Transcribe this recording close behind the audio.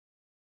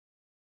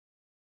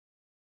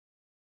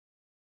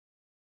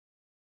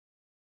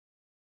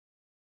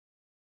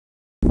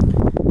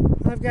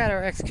I've got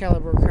our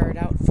Excalibur card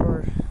out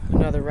for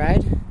another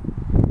ride.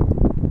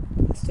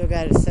 Still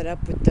got it set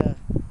up with the,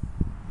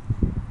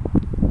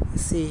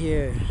 let's see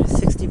here,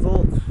 60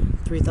 volt,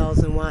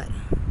 3000 watt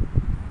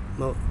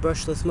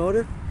brushless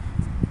motor,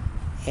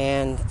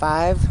 and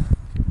 5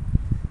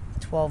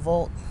 12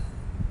 volt,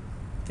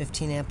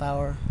 15 amp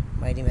hour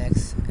Mighty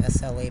Max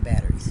SLA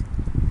batteries.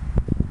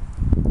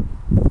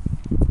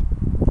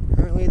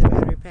 Currently the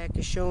battery pack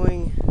is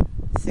showing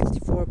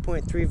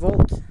 64.3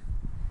 volts.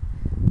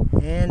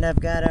 And I've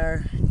got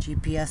our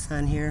GPS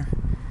on here.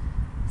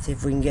 See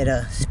if we can get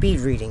a speed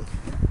reading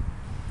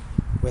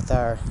with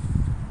our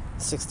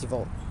 60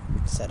 volt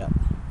setup.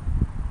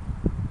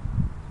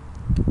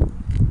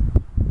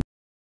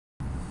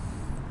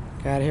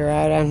 Got here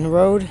out on the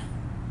road.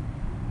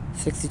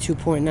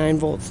 62.9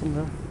 volts in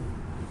the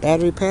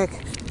battery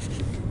pack.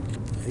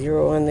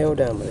 0 on the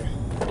odometer.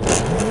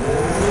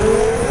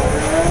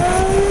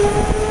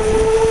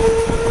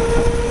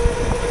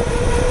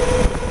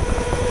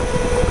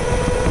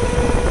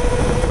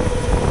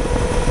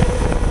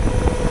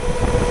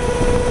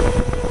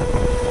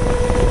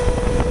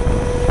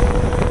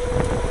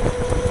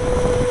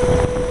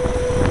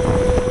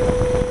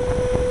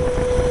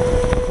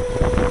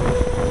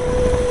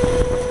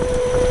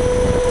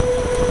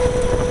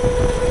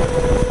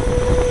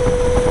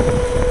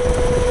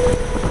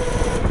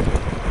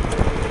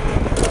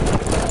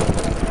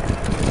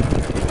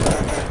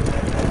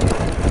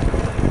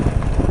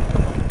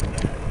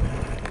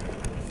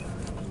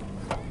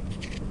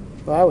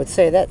 Well, I would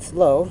say that's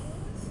low.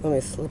 So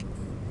let me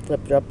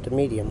flip it up to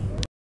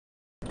medium.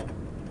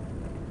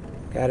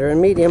 Got her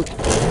in medium.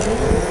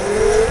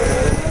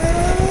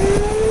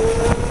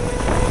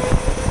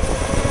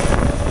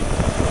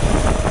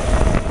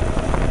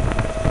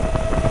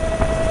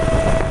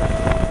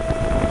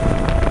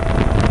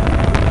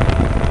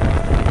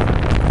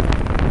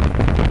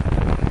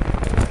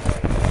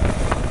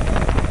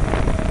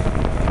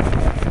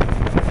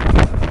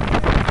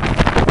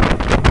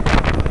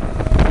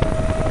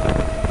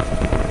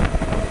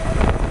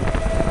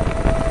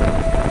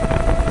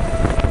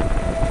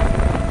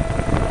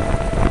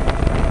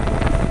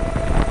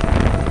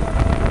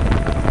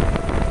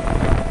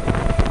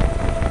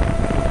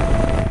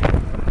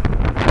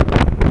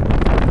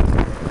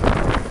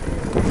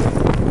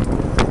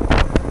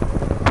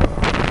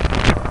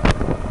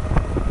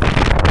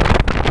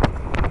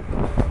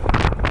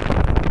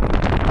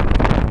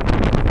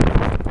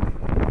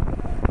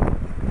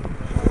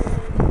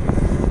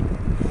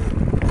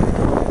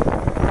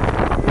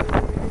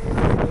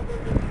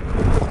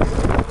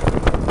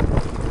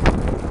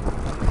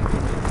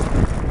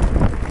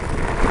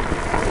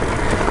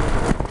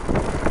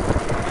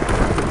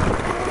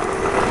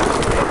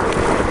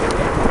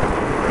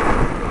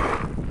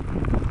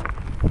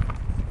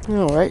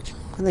 Alright,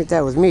 I think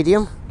that was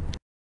medium.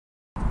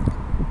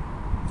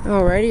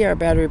 Alrighty, our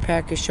battery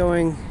pack is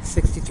showing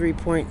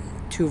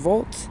 63.2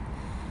 volts.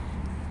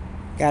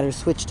 Got her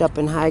switched up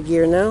in high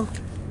gear now,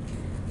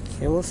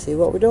 and we'll see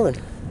what we're doing.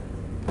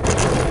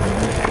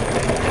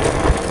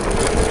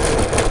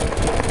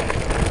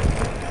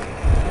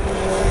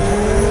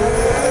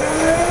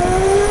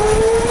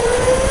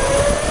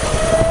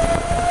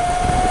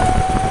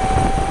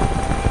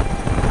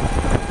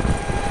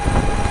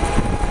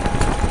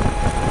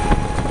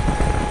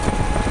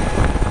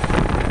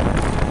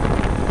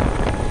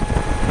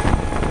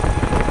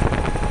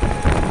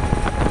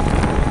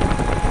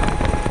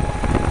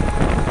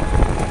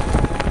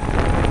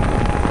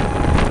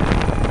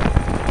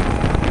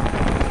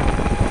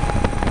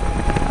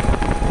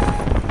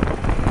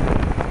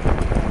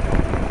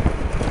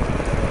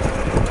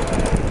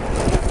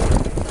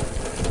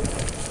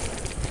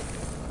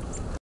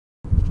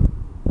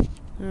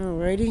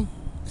 Alrighty,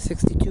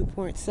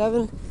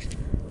 62.7.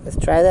 Let's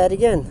try that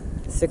again.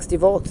 60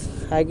 volts,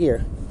 high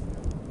gear.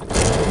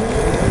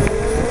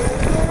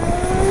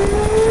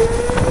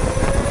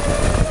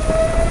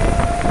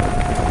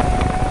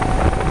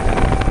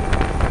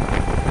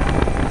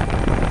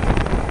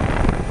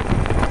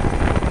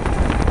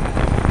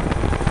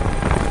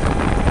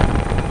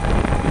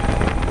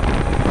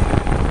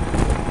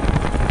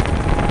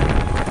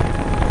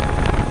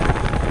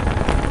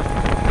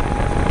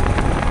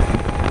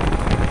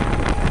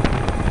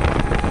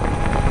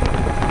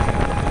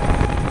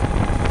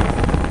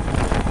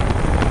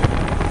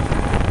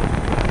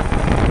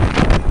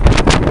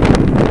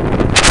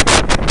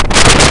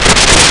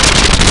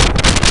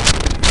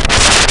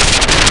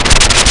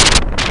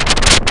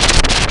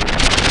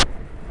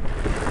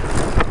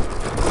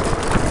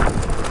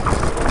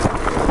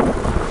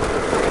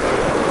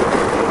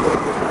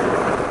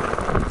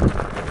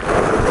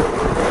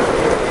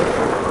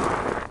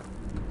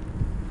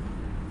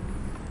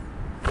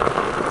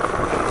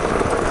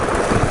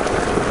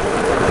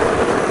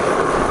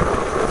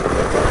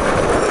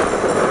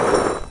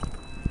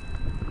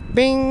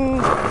 Bing!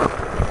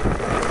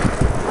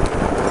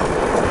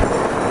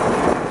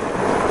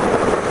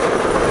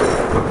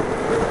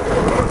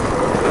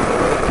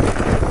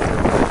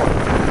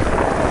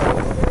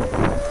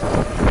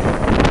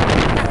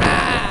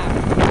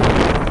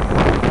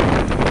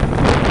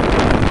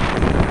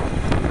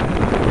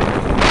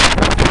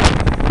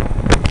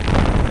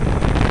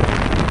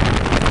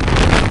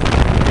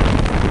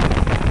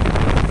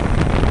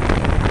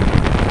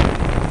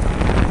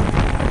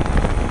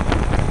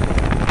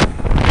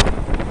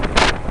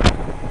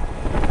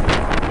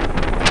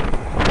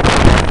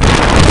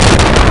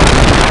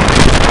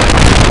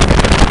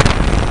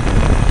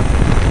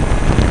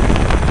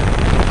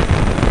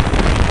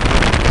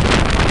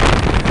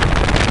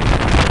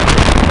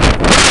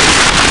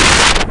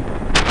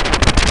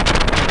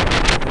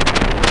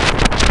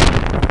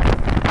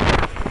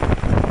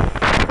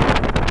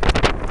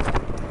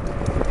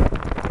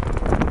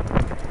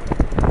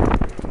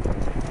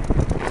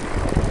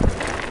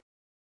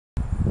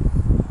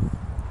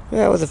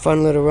 That was a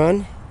fun little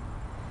run.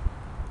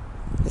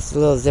 Just a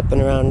little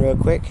zipping around real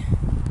quick.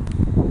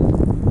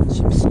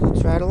 Should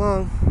scoots right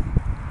along.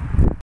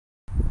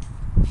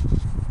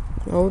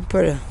 Well, we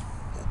put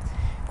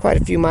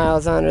quite a few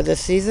miles on her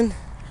this season.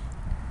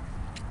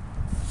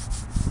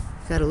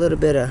 Got a little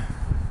bit of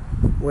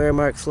wear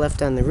marks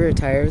left on the rear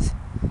tires.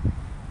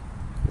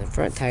 The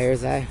front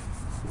tires, I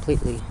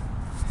completely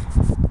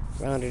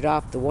rounded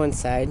off the one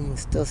side. You can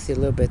still see a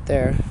little bit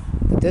there.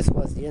 But this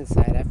was the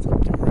inside. I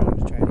flipped them around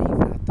to try to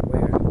even out the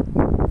wear.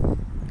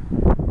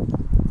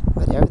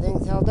 But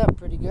everything's held up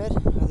pretty good,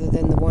 other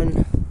than the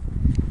one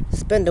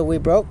spindle we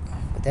broke.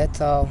 But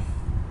that's all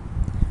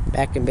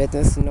back in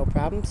business and no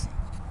problems.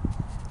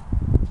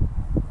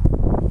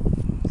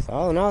 So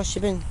all in all,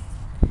 she's been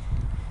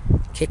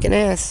kicking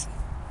ass.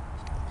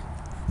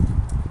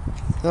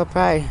 I'll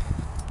probably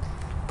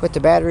put the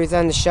batteries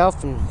on the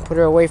shelf and put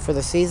her away for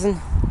the season.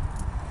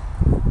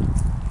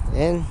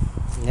 And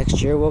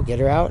next year we'll get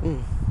her out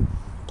and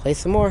play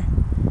some more.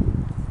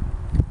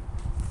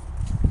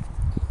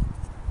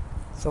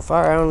 So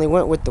far I only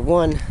went with the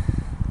one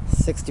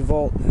 60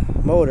 volt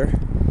motor.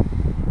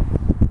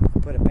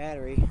 Put a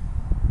battery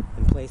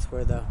in place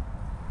where the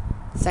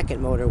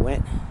second motor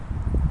went.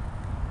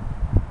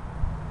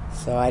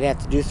 So I'd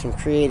have to do some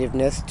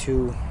creativeness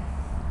to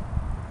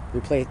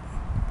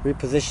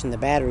reposition the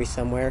battery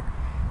somewhere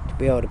to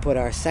be able to put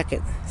our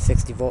second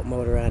 60 volt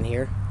motor on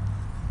here.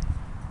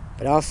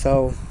 But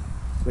also,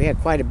 we had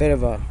quite a bit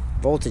of a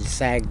voltage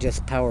sag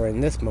just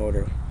powering this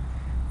motor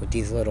with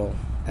these little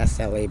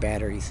SLA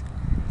batteries.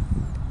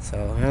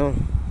 So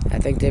I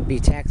think they'd be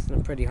taxing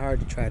them pretty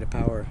hard to try to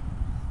power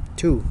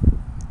two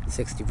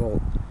 60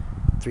 volt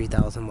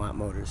 3000 watt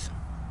motors.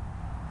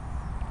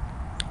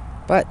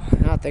 But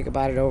I'll think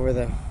about it over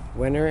the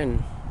winter,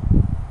 and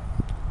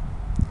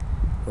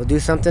we'll do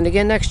something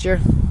again next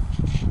year.